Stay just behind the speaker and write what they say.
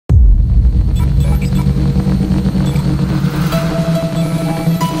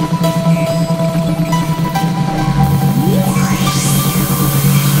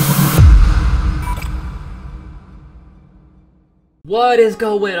What is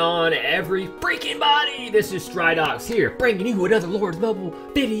going on, every freaking body? This is Stridox here, bringing you another Lord's Mobile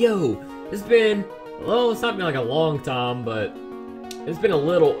video. It's been, well, it's not been like a long time, but it's been a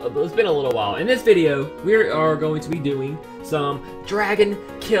little while. In this video, we are going to be doing some dragon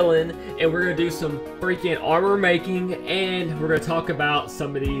killing, and we're gonna do some freaking armor making, and we're gonna talk about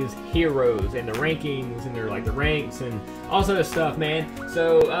some of these heroes and the rankings and their the ranks and all sort of stuff, man.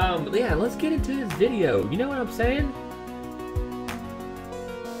 So yeah, let's get into this video. You know what I'm saying?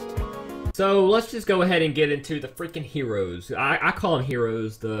 So let's just go ahead and get into the freaking heroes. I call them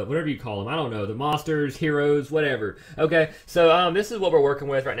heroes, whatever you call them. I don't know, the monsters, heroes, whatever. Okay, so this is what we're working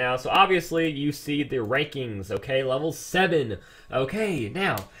with right now. So obviously you see the rankings, okay, level 7. Okay,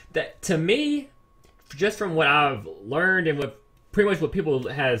 now, to me, just from what I've learned and pretty much what people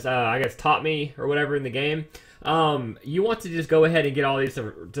has, I guess, taught me or whatever in the game, you want to just go ahead and get all these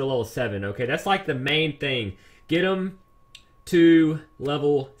to level 7, okay? That's like the main thing. Get them to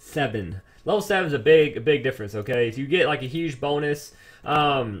level 7. Level 7 is a big difference, okay? If you get like a huge bonus,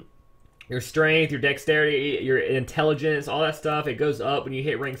 your strength, your dexterity, your intelligence, all that stuff, it goes up when you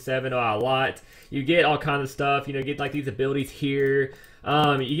hit rank 7 a lot. You get all kinds of stuff, you know, you get like these abilities here.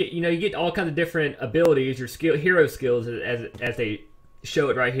 You get all kinds of different abilities, your hero skills as they show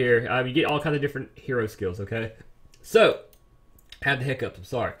it right here. You get all kinds of different hero skills, okay? So, I have the hiccups, I'm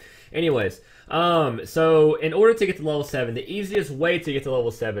sorry. Anyways, so in order to get to level 7, the easiest way to get to level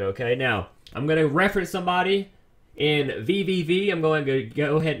 7, okay? Now, I'm going to reference somebody in VVV. I'm going to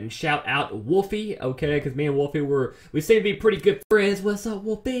go ahead and shout out Wolfie, okay? Because me and Wolfie, we seem to be pretty good friends. What's up,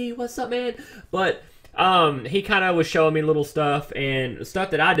 Wolfie? What's up, man? But, he kind of was showing me little stuff and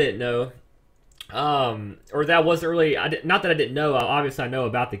stuff that I didn't know. Or that wasn't really, not that I didn't know, obviously I know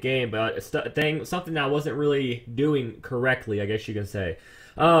about the game, but something that I wasn't really doing correctly, I guess you can say.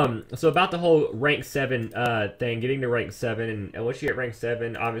 So about the whole rank 7 thing, getting to rank 7, and once you get rank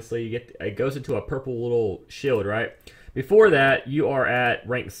 7, obviously it goes into a purple little shield, right? Before that, you are at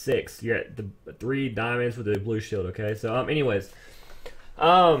rank 6. You're at the 3 diamonds with the blue shield, okay? So anyways,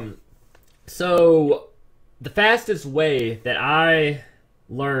 so the fastest way that I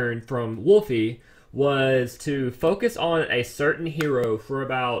learned from Wolfie was to focus on a certain hero for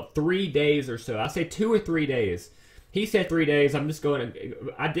about 3 days or so. I say 2 or 3 days. He said 3 days. I'm just going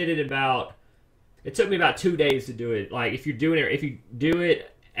to. I did it it took me about 2 days to do it. Like if you do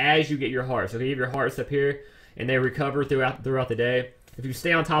it as you get your hearts. So you have your hearts up here, and they recover throughout the day. If you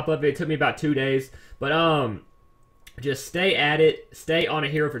stay on top of it, it took me about 2 days. But just stay at it. Stay on a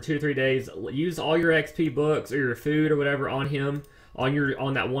hero for 2 to 3 days. Use all your XP books or your food or whatever on him.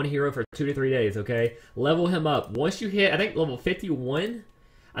 On that one hero for 2 to 3 days, okay? Level him up. Once you hit, I think level 51.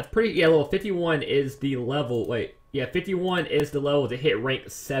 Level 51 is the level. Wait, yeah, 51 is the level to hit rank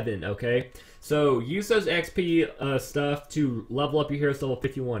 7, okay? So use those XP stuff to level up your heroes to level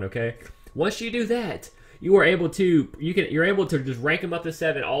 51, okay? Once you do that, you're able to just rank them up to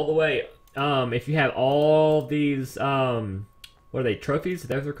 7 all the way. If you have all these what are they, trophies?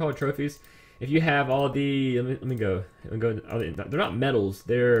 That's what they're called, trophies. If you have all the, let me go. They're not medals.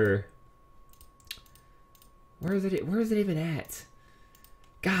 They're, where is it even at?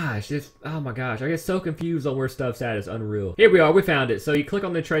 Gosh, oh my gosh, I get so confused on where stuff's at. It's unreal. Here we are. We found it. So you click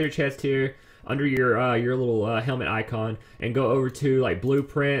on the treasure chest here under your little helmet icon, and go over to like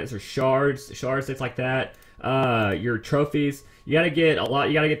blueprints or shards, things like that. Your trophies. You gotta get a lot.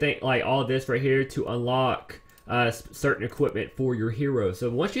 You gotta get like all of this right here to unlock certain equipment for your hero. So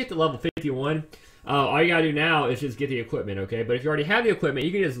once you hit the level 51, all you gotta do now is just get the equipment, okay? But if you already have the equipment,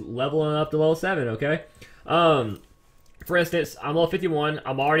 you can just level it up to level 7, okay? For instance, I'm level 51.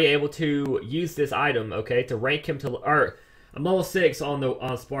 I'm already able to use this item, okay, to rank him to, or I'm level 6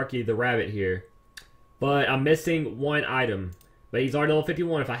 on Sparky the rabbit here, but I'm missing one item. But he's already level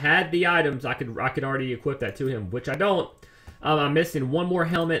 51. If I had the items, I could already equip that to him, which I don't. I'm missing one more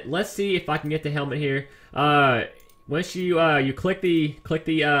helmet. Let's see if I can get the helmet here. Once you click the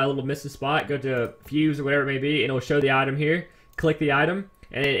little missing spot, go to fuse or whatever it may be, and it'll show the item here. Click the item,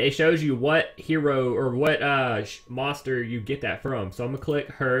 and it shows you what hero or what monster you get that from. So I'm gonna click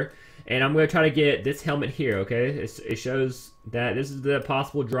her, and I'm gonna try to get this helmet here. Okay, it shows that this is the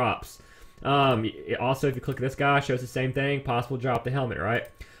possible drops. Also, if you click this guy, it shows the same thing. Possible drop the helmet, right?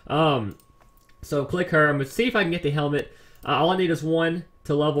 So click her. I'm gonna see if I can get the helmet. All I need is 1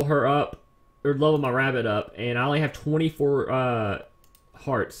 to level her up, or level my rabbit up, and I only have 24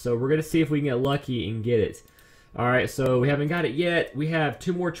 hearts. So we're gonna see if we can get lucky and get it. All right, so we haven't got it yet. We have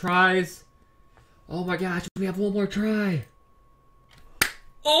 2 more tries. Oh my gosh, we have 1 more try.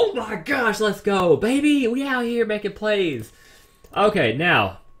 Oh my gosh, let's go, baby. We out here making plays. Okay,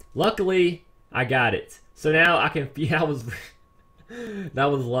 now, luckily I got it. So now I can. Yeah, That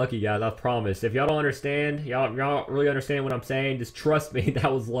was lucky, guys. I promise. If y'all don't understand, y'all don't really understand what I'm saying, just trust me.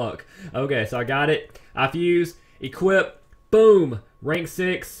 That was luck. Okay, so I got it. I fuse, equip, boom, rank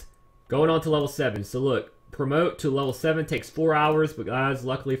 6, going on to level 7. So look, promote to level 7 takes 4 hours, but guys,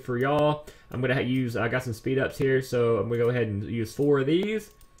 luckily for y'all, I'm gonna use. I got some speed ups here, so I'm gonna go ahead and use 4 of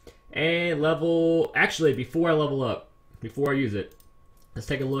these, and level. Actually, before I level up, before I use it, let's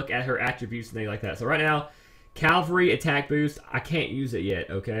take a look at her attributes and things like that. So right now, Cavalry attack boost, I can't use it yet,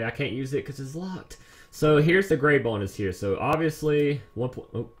 okay? I can't use it because it's locked. So here's the grade bonus here. So obviously,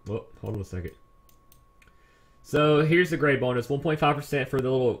 hold on a second. So here's the grade bonus, 1.5% for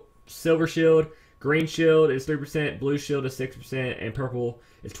the little silver shield. Green shield is 3%, blue shield is 6%, and purple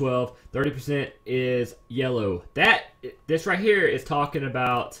is 12%. 30% is yellow. This right here is talking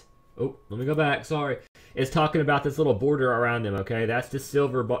about, oh, let me go back, sorry. It's talking about this little border around them, okay? That's the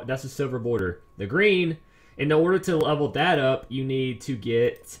silver border. The green, in order to level that up, you need to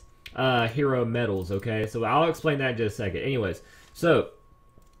get hero medals, okay? So I'll explain that in just a second. Anyways, so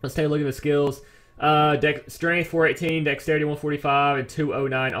let's take a look at the skills. Strength 418, Dexterity 145, and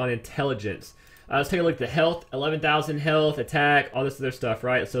 209 on Intelligence. Let's take a look at the health. 11,000 health, attack, all this other stuff,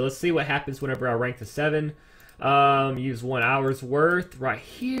 right? So let's see what happens whenever I rank to 7. Use 1 hour's worth right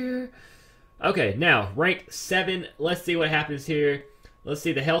here. Okay, now, rank 7. Let's see what happens here. Let's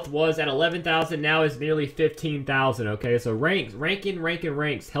see, the health was at 11,000, now is nearly 15,000, okay? So ranks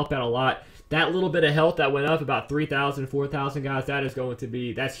help out a lot. That little bit of health that went up, about 3,000, 4,000, guys, that is going to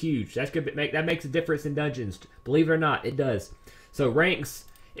be, that's huge. That makes a difference in dungeons. Believe it or not, it does. So ranks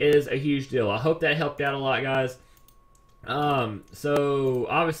is a huge deal. I hope that helped out a lot, guys. So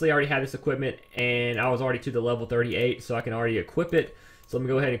obviously I already had this equipment, and I was already to the level 38, so I can already equip it. So let me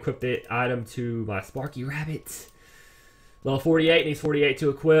go ahead and equip the item to my Sparky Rabbit. Level 48, needs 48 to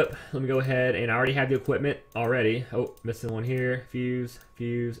equip. Let me go ahead, and I already have the equipment already. Oh, missing one here. Fuse,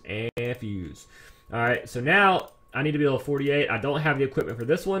 fuse, and fuse. Alright, so now I need to be level 48. I don't have the equipment for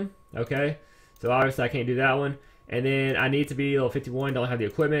this one, okay? So obviously I can't do that one. And then I need to be level 51, don't have the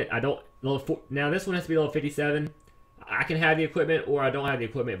equipment. Now this one has to be level 57. I can have the equipment, or I don't have the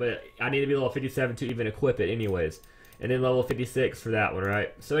equipment, but I need to be level 57 to even equip it anyways. And then level 56 for that one,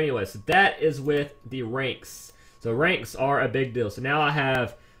 right? So anyways, so that is with the ranks. So ranks are a big deal. So now I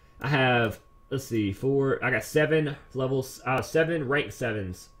have, let's see, I got 7 levels, 7 rank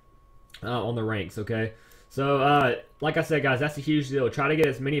 7s on the ranks, okay? So, like I said, guys, that's a huge deal. Try to get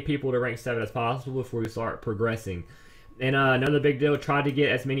as many people to rank 7 as possible before you start progressing. And another big deal, try to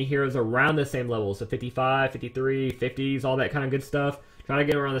get as many heroes around the same level. So 55, 53, 50s, all that kind of good stuff. Try to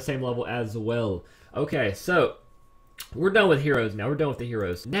get around the same level as well. Okay, so we're done with heroes now. We're done with the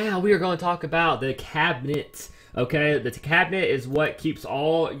heroes. Now we are going to talk about the cabinet. Okay, the cabinet is what keeps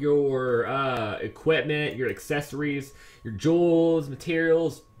all your equipment, your accessories, your jewels,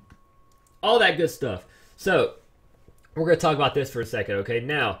 materials, all that good stuff. So, we're going to talk about this for a second, okay?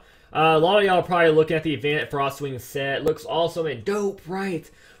 Now, a lot of y'all are probably looking at the event FrostWing set. Looks awesome and dope, right?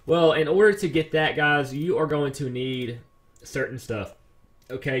 Well, in order to get that, guys, you are going to need certain stuff.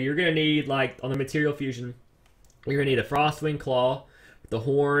 Okay, you're going to need, like, on the material fusion, you're going to need a FrostWing claw, the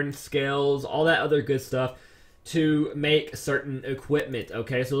horn, scales, all that other good stuff to make certain equipment,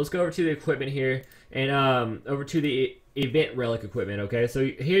 okay? So let's go over to the equipment here, and over to the event relic equipment, okay? So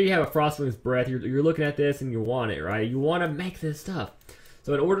here you have a FrostWing's breath. You're looking at this and you want it, right? You want to make this stuff.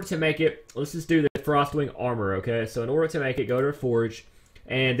 So in order to make it, let's just do the FrostWing armor, okay? So in order to make it, go to a forge,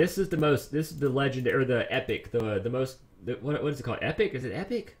 and this is the legend, or the epic, what is it called? Epic? Is it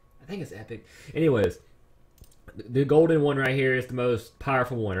epic? I think it's epic. Anyways, the golden one right here is the most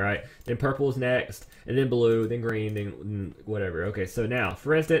powerful one, right? Then purple is next, and then blue, then green, then whatever. Okay, so now,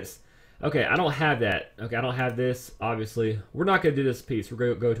 for instance, okay, I don't have that. Okay, I don't have this, obviously. We're not going to do this piece. We're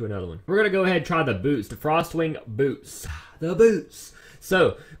going to go to another one. We're going to go ahead and try the boots, the FrostWing boots. The boots.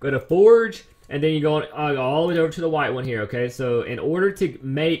 So, go to Forge, and then you go all the way over to the white one here, okay? So, in order to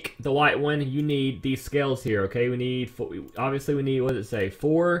make the white one, you need these scales here, okay? Obviously, we need, what does it say?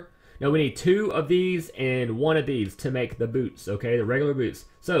 We need 2 of these and 1 of these to make the boots, okay? The regular boots.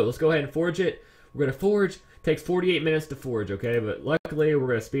 So, let's go ahead and forge it. We're going to forge. Takes 48 minutes to forge, okay? But luckily, we're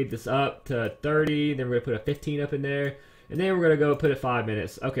going to speed this up to 30. Then we're going to put a 15 up in there. And then we're going to go put it 5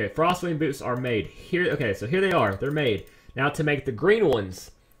 minutes. Okay, FrostWing boots are made. Okay, so here they are. They're made. Now, to make the green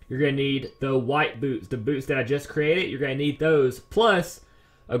ones, you're going to need the white boots. The boots that I just created, you're going to need those. Plus,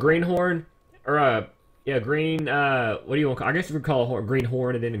 a green horn, or a green, what do you want to call it? I guess you would call a green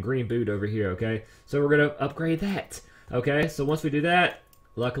horn and then a green boot over here, okay? So we're going to upgrade that, okay? So once we do that,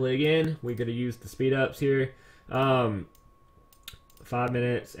 luckily again, we're going to use the speed ups here. 5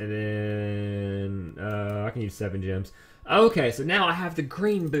 minutes, and then I can use 7 gems. Okay, so now I have the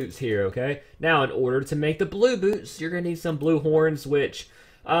green boots here, okay? Now, in order to make the blue boots, you're going to need some blue horns, which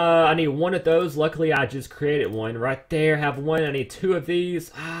I need one of those. Luckily, I just created one right there. Have one. I need two of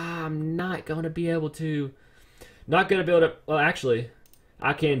these. I'm not going to be able to... Not going to be able to... Well, actually,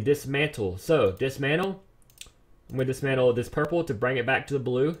 I can dismantle. So, dismantle. I'm going to dismantle this purple to bring it back to the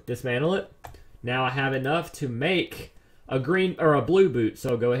blue. Dismantle it. Now I have enough to make a green or a blue boot.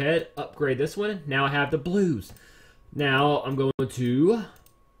 So, go ahead. Upgrade this one. Now I have the blues. Now, I'm going to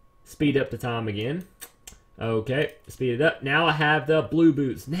speed up the time again. Okay, speed it up. Now I have the blue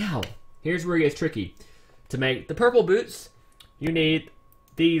boots. Now, here's where it gets tricky. To make the purple boots, you need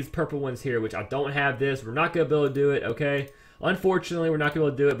these purple ones here, which I don't have this. We're not going to be able to do it, okay? Unfortunately, we're not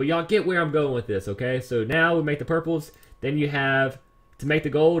going to be able to do it, but y'all get where I'm going with this, okay? So now we make the purples. Then you have, to make the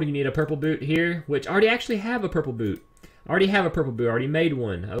gold, you need a purple boot here, which I already actually have a purple boot. I already have a purple boot. I already made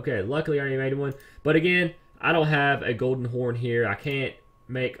one. Okay, luckily I already made one. But again, I don't have a golden horn here. I can't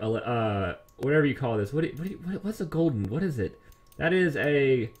make a, whatever you call this. What's a golden? What is it? That is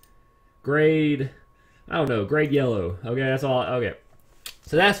a grade, I don't know, grade yellow. Okay, that's all. Okay.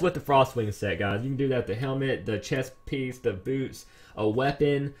 So that's what the FrostWing set, guys. You can do that, the helmet, the chest piece, the boots, a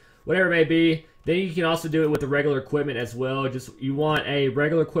weapon, whatever it may be. Then you can also do it with the regular equipment as well. Just, you want a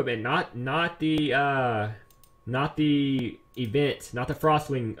regular equipment, not the event, not the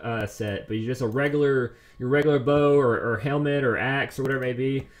FrostWing set, but you just your regular bow or helmet or axe or whatever it may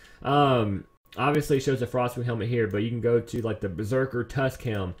be. Obviously it shows the FrostWing helmet here, but you can go to like the Berserker Tusk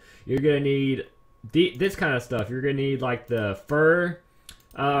helm. You're gonna need this kind of stuff. You're gonna need like the fur,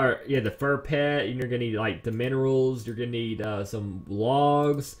 the fur pet. You're gonna need like the minerals. You're gonna need some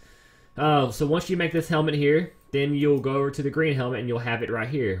logs. So once you make this helmet here, then you'll go over to the green helmet and you'll have it right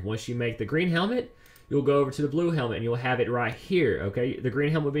here. Once you make the green helmet, you'll go over to the blue helmet and you'll have it right here, okay? The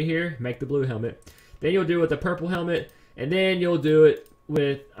green helmet will be here, make the blue helmet. Then you'll do it with the purple helmet, and then you'll do it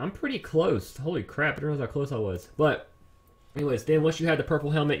with, I'm pretty close. Holy crap, I didn't realize how close I was. But, anyways, then once you have the purple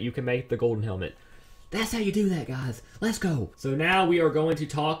helmet, you can make the golden helmet. That's how you do that, guys. Let's go. So now we are going to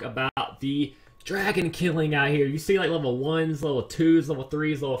talk about the dragon killing out here. You see like level 1s, level 2s, level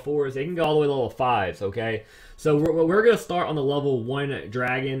 3s, level 4s. They can go all the way to level 5s, okay? So we're going to start on the level 1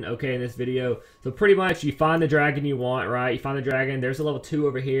 dragon, okay, in this video. So pretty much you find the dragon you want, right? You find the dragon. There's a level 2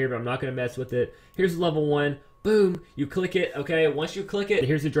 over here, but I'm not going to mess with it. Here's the level 1. Boom. You click it, okay? Once you click it,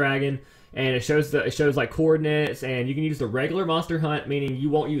 here's the dragon. And it shows like coordinates, and you can use the regular monster hunt, meaning you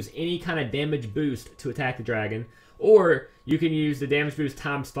won't use any kind of damage boost to attack the dragon. Or you can use the damage boost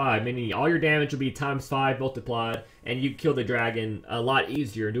times 5, meaning all your damage will be times 5 multiplied, and you kill the dragon a lot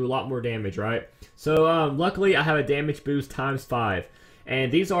easier and do a lot more damage, right? So luckily I have a damage boost times 5.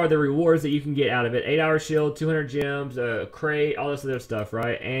 And these are the rewards that you can get out of it. 8-hour shield, 200 gems, a crate, all this other stuff,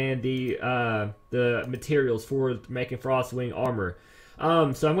 right? And the materials for making FrostWing armor.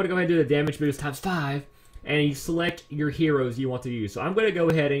 So I'm going to go ahead and do the damage boost times 5. And you select your heroes you want to use. So I'm going to go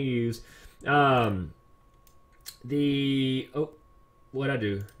ahead and use what'd I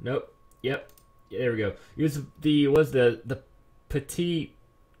do? Nope. Yep. Yeah, there we go. Use the Petite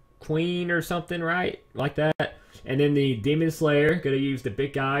Queen or something, right? Like that. And then the Demon Slayer, gonna use the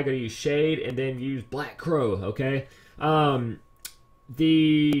big guy, gonna use Shade, and then use Black Crow, okay?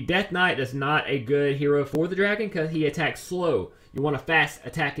 The Death Knight is not a good hero for the dragon because he attacks slow. You want a fast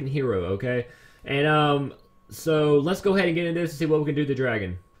attacking hero, okay? And so let's go ahead and get into this and see what we can do to the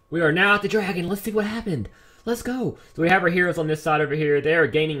dragon. We are now at the dragon. Let's see what happened. Let's go. So we have our heroes on this side over here. They are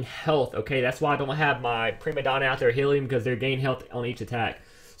gaining health, okay? That's why I don't have my Prima Donna out there healing, because they're gaining health on each attack.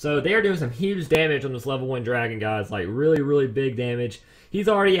 So they are doing some huge damage on this level 1 dragon, guys. Like really, really big damage. He's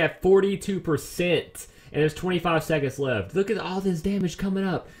already at 42%, and there's 25 seconds left. Look at all this damage coming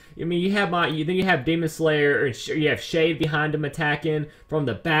up. I mean, then you have Demon Slayer, and you have Shade behind him attacking from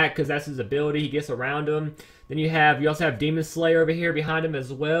the back, because that's his ability. He gets around him. Then you also have Demon Slayer over here behind him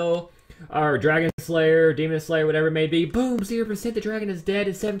as well. Or Dragon Slayer, Demon Slayer, whatever it may be. Boom, 0%. The dragon is dead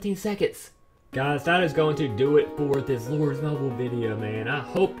in 17 seconds. Guys, that is going to do it for this Lord's Mobile video, man. I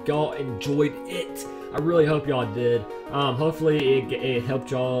hope y'all enjoyed it. I really hope y'all did. Hopefully it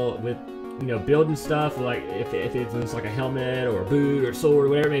helped y'all with, building stuff, like if it's like a helmet or a boot or sword,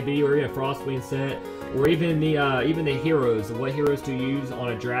 whatever it may be, or even a FrostWing set, or even the heroes, what heroes to use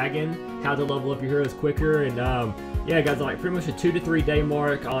on a dragon, how to level up your heroes quicker, and yeah, guys, like pretty much a 2 to 3 day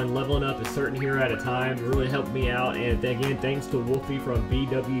mark on leveling up a certain hero at a time. It really helped me out, and again, thanks to Wolfie from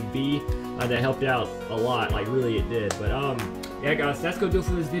BWB that helped out a lot. Like really, it did. But yeah, guys, that's gonna do it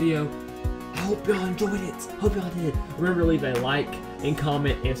for this video. I hope hope y'all enjoyed it. Hope y'all did. Remember to leave a like and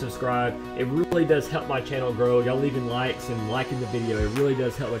comment and subscribe. It really does help my channel grow. Y'all leaving likes and liking the video, it really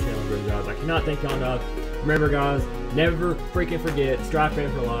does help my channel grow, guys. I cannot thank y'all enough. Remember, guys, never freaking forget, strive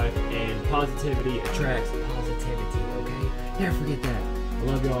fan for life, and positivity attracts positivity, okay? Never forget that. I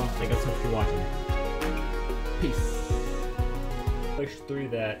love y'all. Thank you so much for watching. Peace. Pushed through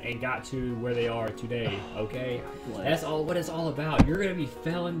that and got to where they are today, okay? That's all what it's all about. You're gonna be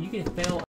failing. You can fail